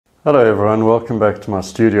Hello everyone, welcome back to my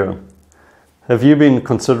studio. Have you been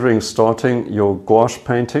considering starting your gouache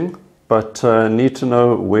painting but need to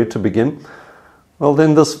know where to begin? Well,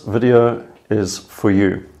 then this video is for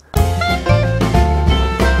you.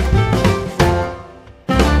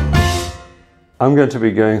 I'm going to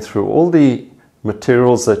be going through all the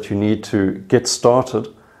materials that you need to get started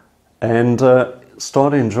and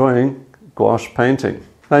start enjoying gouache painting.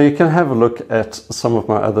 Now you can have a look at some of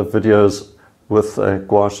my other videos with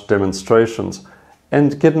gouache demonstrations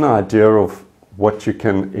and get an idea of what you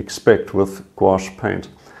can expect with gouache paint.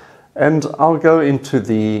 And I'll go into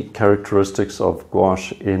the characteristics of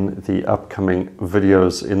gouache in the upcoming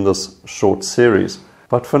videos in this short series.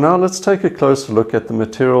 But for now, let's take a closer look at the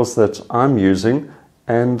materials that I'm using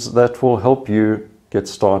and that will help you get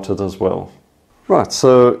started as well. Right,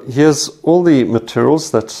 so here's all the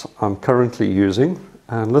materials that I'm currently using,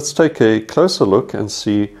 and let's take a closer look and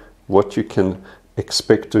see what you can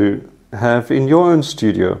expect to have in your own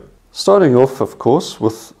studio. Starting off, of course,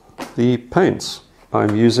 with the paints.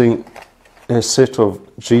 I'm using a set of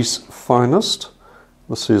Jeece Finest.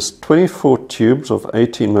 This is 24 tubes of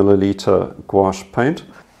 18 milliliter gouache paint,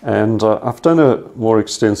 and I've done a more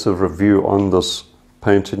extensive review on this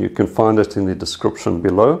paint, and you can find it in the description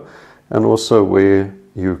below, and also where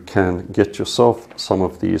you can get yourself some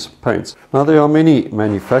of these paints. Now, there are many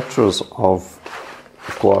manufacturers of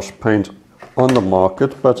gouache paint on the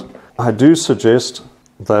market, but I do suggest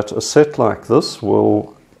that a set like this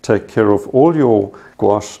will take care of all your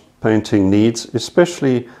gouache painting needs,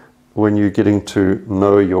 especially when you're getting to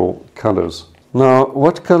know your colors. Now,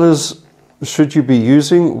 what colors should you be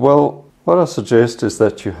using? Well, what I suggest is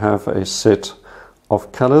that you have a set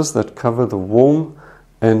of colors that cover the warm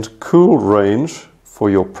and cool range for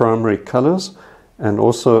your primary colors, and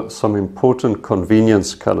also some important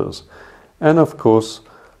convenience colors. And of course,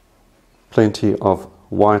 plenty of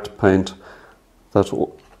white paint that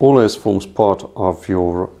always forms part of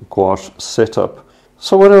your gouache setup.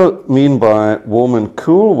 So what do I mean by warm and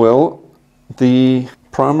cool? Well, the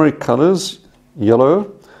primary colors,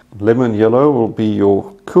 yellow, lemon yellow will be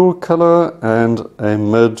your cool color, and a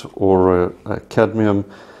mid or a cadmium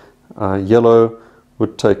yellow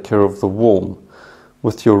would take care of the warm.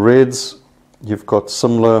 With your reds, you've got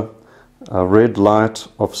similar red light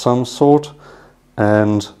of some sort,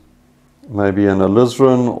 and maybe an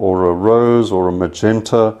alizarin or a rose or a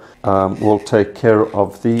magenta will take care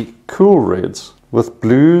of the cool reds. With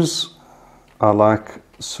blues, I like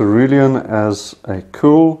cerulean as a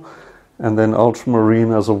cool, and then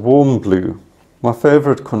ultramarine as a warm blue. My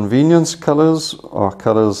favorite convenience colors are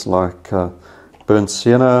colors like burnt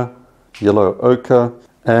sienna, yellow ochre,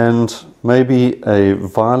 and maybe a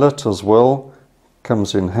violet as well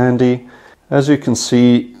comes in handy. As you can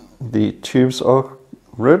see, the tubes are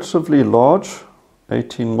relatively large,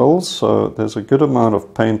 18 mils, so there's a good amount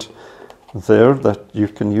of paint there that you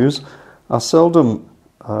can use. I seldom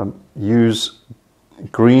use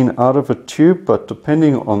green out of a tube, but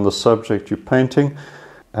depending on the subject you're painting,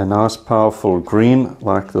 a nice powerful green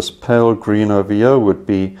like this pale green over here would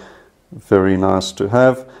be very nice to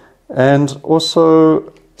have. And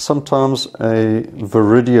also sometimes a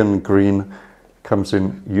viridian green comes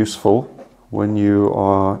in useful when you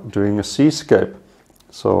are doing a seascape.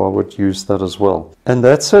 So I would use that as well. And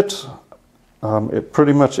that's it.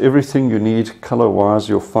 Pretty much everything you need color-wise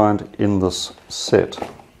you'll find in this set.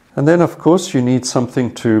 And then of course you need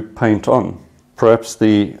something to paint on. Perhaps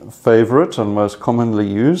the favorite and most commonly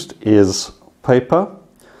used is paper,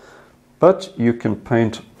 but you can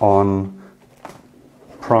paint on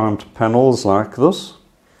primed panels like this.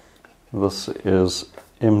 This is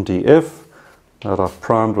MDF that I've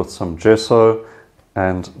primed with some gesso,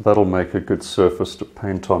 and that'll make a good surface to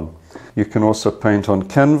paint on. You can also paint on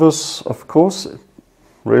canvas, of course.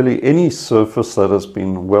 Really any surface that has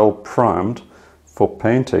been well primed for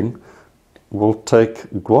painting will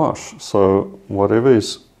take gouache, so whatever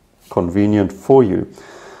is convenient for you.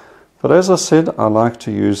 But as I said, I like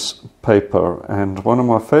to use paper, and one of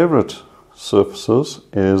my favorite surfaces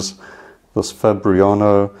is this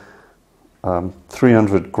Fabriano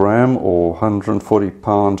 300 gram or 140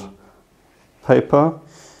 pound paper.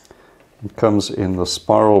 It comes in the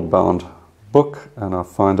spiral bound book, and I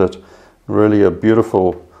find it really a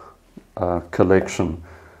beautiful collection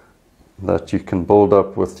that you can build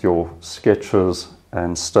up with your sketches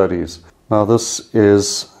and studies. Now this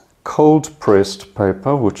is cold pressed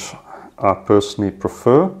paper, which I personally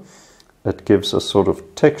prefer. It gives a sort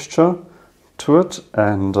of texture to it,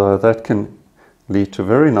 and that can lead to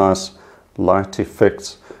very nice light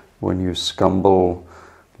effects when you scumble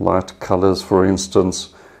light colors, for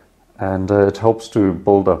instance, and it helps to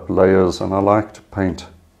build up layers, and I like to paint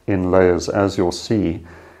in layers, as you'll see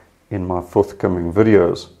in my forthcoming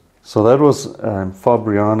videos. So that was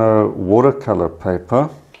Fabriano watercolor paper.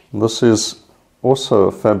 This is also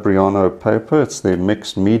a Fabriano paper. It's the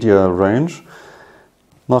mixed media range.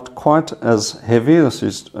 Not quite as heavy. This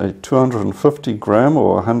is a 250 gram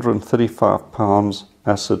or 135 pounds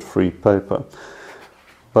acid-free paper,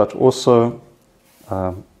 but also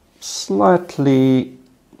slightly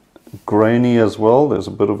grainy as well. There's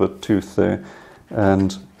a bit of a tooth there,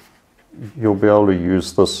 and you'll be able to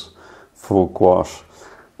use this for gouache.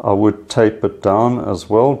 I would tape it down as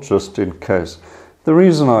well, just in case. The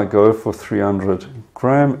reason I go for 300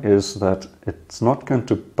 gram is that it's not going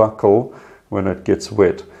to buckle when it gets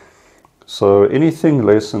wet. So anything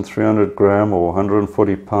less than 300 gram or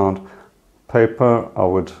 140 pound paper, I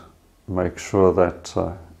would make sure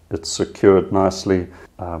that it's secured nicely,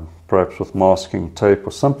 perhaps with masking tape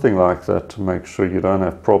or something like that, to make sure you don't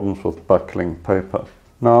have problems with buckling paper.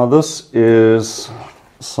 Now this is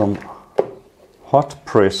some hot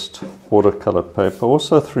pressed watercolor paper,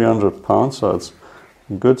 also 300 pounds, so it's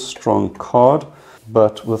a good strong card,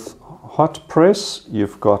 but with hot press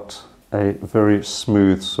you've got a very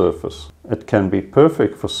smooth surface. It can be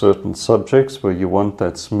perfect for certain subjects where you want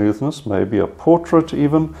that smoothness, maybe a portrait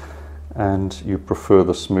even, and you prefer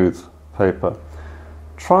the smooth paper.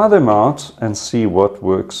 Try them out and see what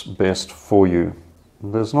works best for you.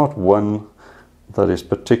 There's not one that is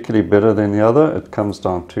particularly better than the other. It comes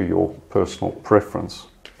down to your personal preference.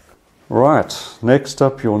 Right, next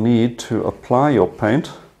up you'll need to apply your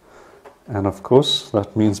paint, and of course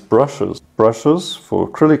that means brushes. Brushes for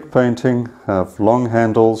acrylic painting have long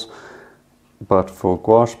handles, but for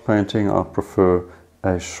gouache painting I prefer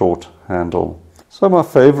a short handle. So my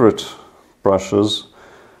favorite brushes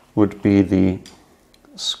would be the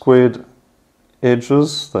squared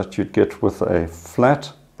edges that you'd get with a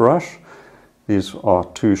flat brush. These are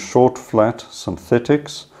two short flat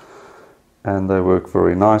synthetics, and they work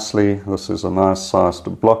very nicely. This is a nice size to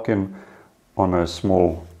block in on a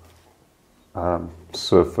small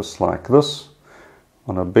surface like this.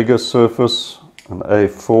 On a bigger surface, an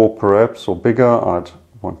A4 perhaps or bigger, I'd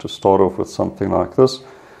want to start off with something like this.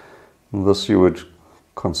 And this you would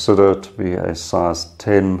consider to be a size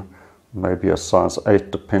 10, maybe a size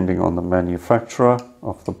 8 depending on the manufacturer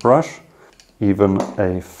of the brush. Even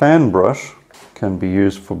a fan brush can be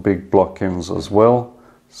used for big block-ins as well.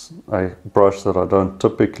 It's a brush that I don't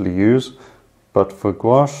typically use, but for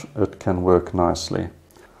gouache it can work nicely.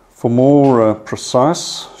 For more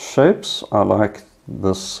precise shapes, I like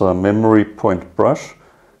this memory point brush.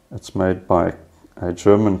 It's made by a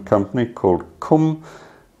German company called Kum,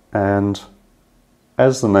 and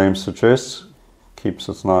as the name suggests, keeps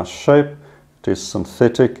its nice shape. It is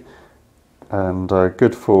synthetic and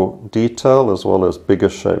good for detail as well as bigger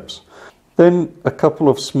shapes. Then a couple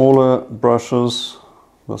of smaller brushes.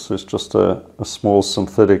 This is just a small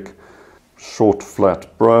synthetic short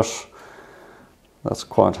flat brush. That's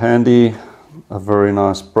quite handy. A very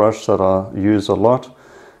nice brush that I use a lot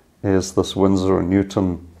is this Winsor &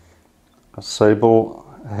 Newton sable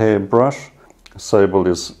hair brush. Sable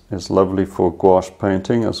is lovely for gouache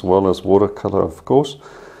painting as well as watercolor, of course.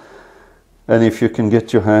 And if you can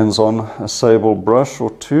get your hands on a sable brush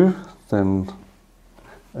or two, then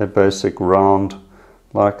a basic round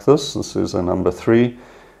like this is a number 3.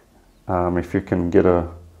 If you can get a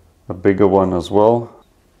bigger one as well,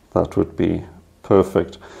 that would be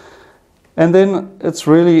perfect. And then it's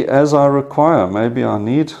really as I require. Maybe I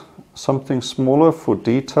need something smaller for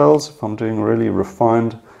details if I'm doing really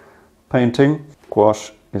refined painting.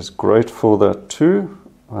 Gouache is great for that too,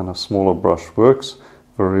 and a smaller brush works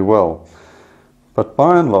very well. But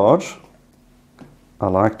by and large, I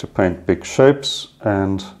like to paint big shapes,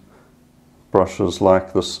 and brushes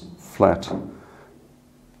like this flat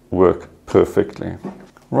work perfectly.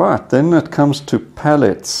 Right, then it comes to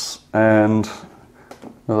palettes, and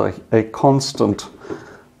a constant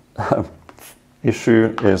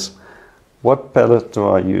issue is, what palette do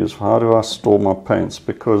I use? How do I store my paints?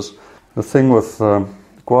 Because the thing with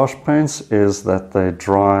gouache paints is that they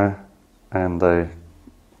dry and they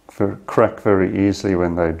crack very easily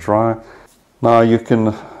when they dry. Now you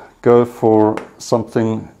can go for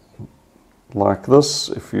something like this.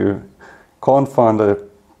 If you can't find a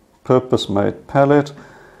purpose-made palette,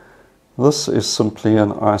 this is simply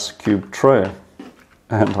an ice cube tray,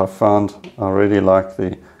 and I found I really like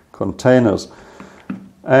the containers.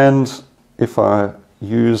 And if I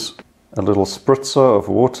use a little spritzer of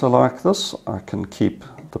water like this, I can keep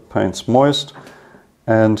the paints moist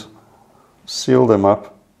and seal them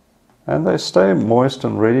up, and they stay moist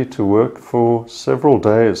and ready to work for several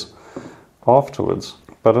days afterwards.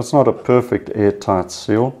 but it's not a perfect airtight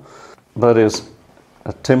seal. That is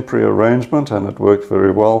a temporary arrangement and it worked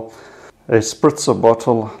very well. A spritzer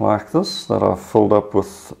bottle like this that I've filled up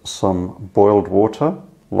with some boiled water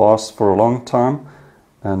lasts for a long time,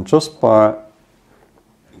 and just by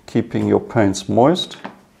keeping your paints moist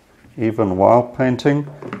even while painting,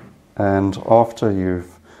 and after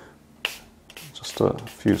you've just a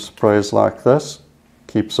few sprays like this,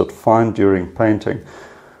 keeps it fine during painting.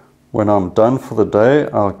 When I'm done for the day,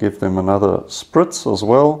 I'll give them another spritz as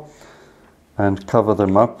well and cover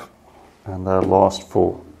them up, and they'll last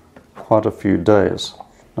for quite a few days.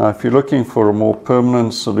 Now if you're looking for a more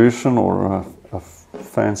permanent solution or a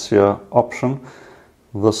fancier option,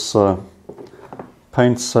 this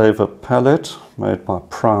paint saver palette made by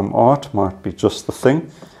Prime Art might be just the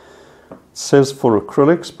thing. It says for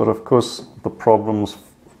acrylics, but of course the problems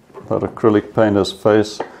that acrylic painters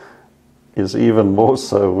face is even more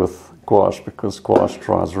so with gouache, because gouache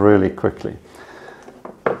dries really quickly.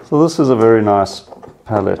 So this is a very nice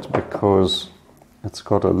palette because it's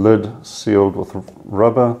got a lid sealed with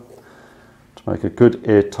rubber to make a good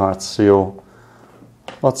airtight seal.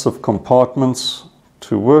 Lots of compartments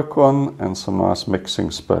to work on and some nice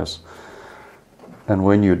mixing space. And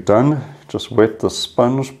when you're done, just wet the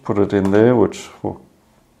sponge, put it in there, which will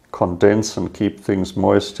condense and keep things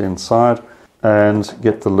moist inside, and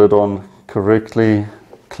get the lid on correctly,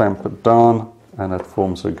 clamp it down, and it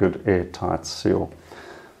forms a good airtight seal.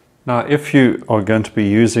 Now if you are going to be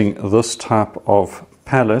using this type of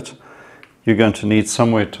palette, you're going to need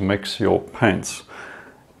somewhere to mix your paints,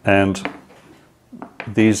 and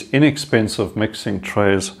these inexpensive mixing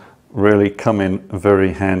trays really come in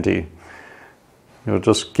very handy. You'll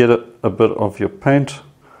just get a bit of your paint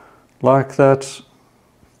like that,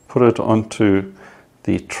 put it onto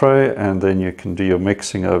the tray, and then you can do your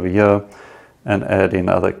mixing over here and add in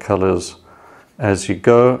other colors as you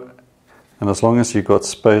go. And as long as you've got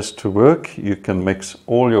space to work, you can mix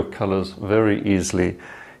all your colors very easily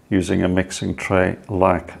using a mixing tray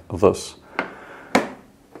like this.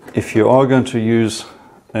 If you are going to use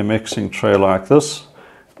a mixing tray like this,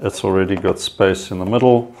 it's already got space in the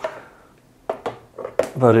middle.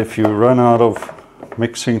 But if you run out of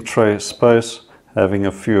mixing tray space, having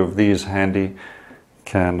a few of these handy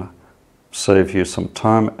can save you some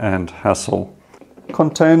time and hassle.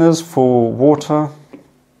 Containers for water.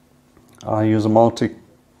 I use a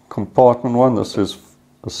multi-compartment one. This is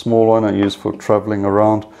a small one I use for traveling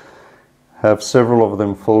around. Have several of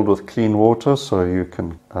them filled with clean water, so you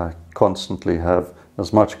can constantly have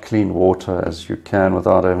as much clean water as you can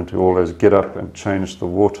without having to always get up and change the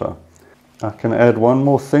water. I can add one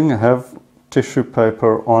more thing. Have tissue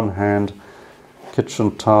paper on hand,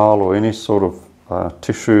 kitchen towel or any sort of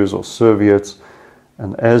tissues or serviettes,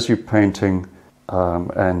 and as you're painting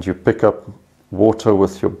and you pick up water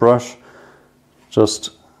with your brush,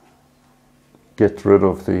 just get rid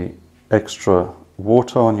of the extra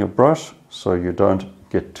water on your brush so you don't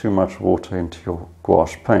get too much water into your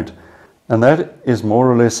gouache paint. And that is more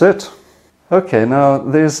or less it. Okay, now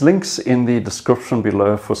there's links in the description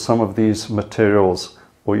below for some of these materials,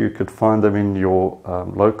 or you could find them in your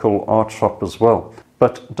local art shop as well.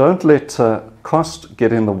 But don't let cost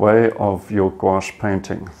get in the way of your gouache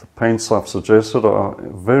painting. The paints I've suggested are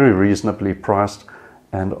very reasonably priced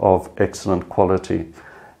and of excellent quality.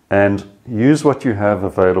 And use what you have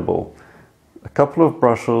available. A couple of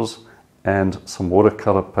brushes and some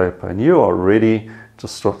watercolor paper, and you are ready to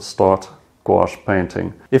start gouache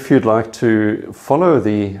painting. If you'd like to follow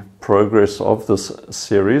the progress of this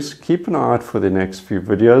series, keep an eye out for the next few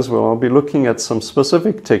videos where I'll be looking at some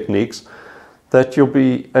specific techniques that you'll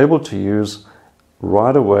be able to use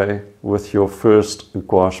right away with your first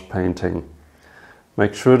gouache painting.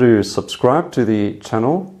 Make sure to subscribe to the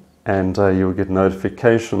channel and you'll get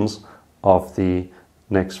notifications of the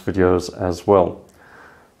next videos as well.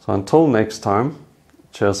 So until next time,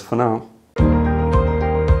 cheers for now.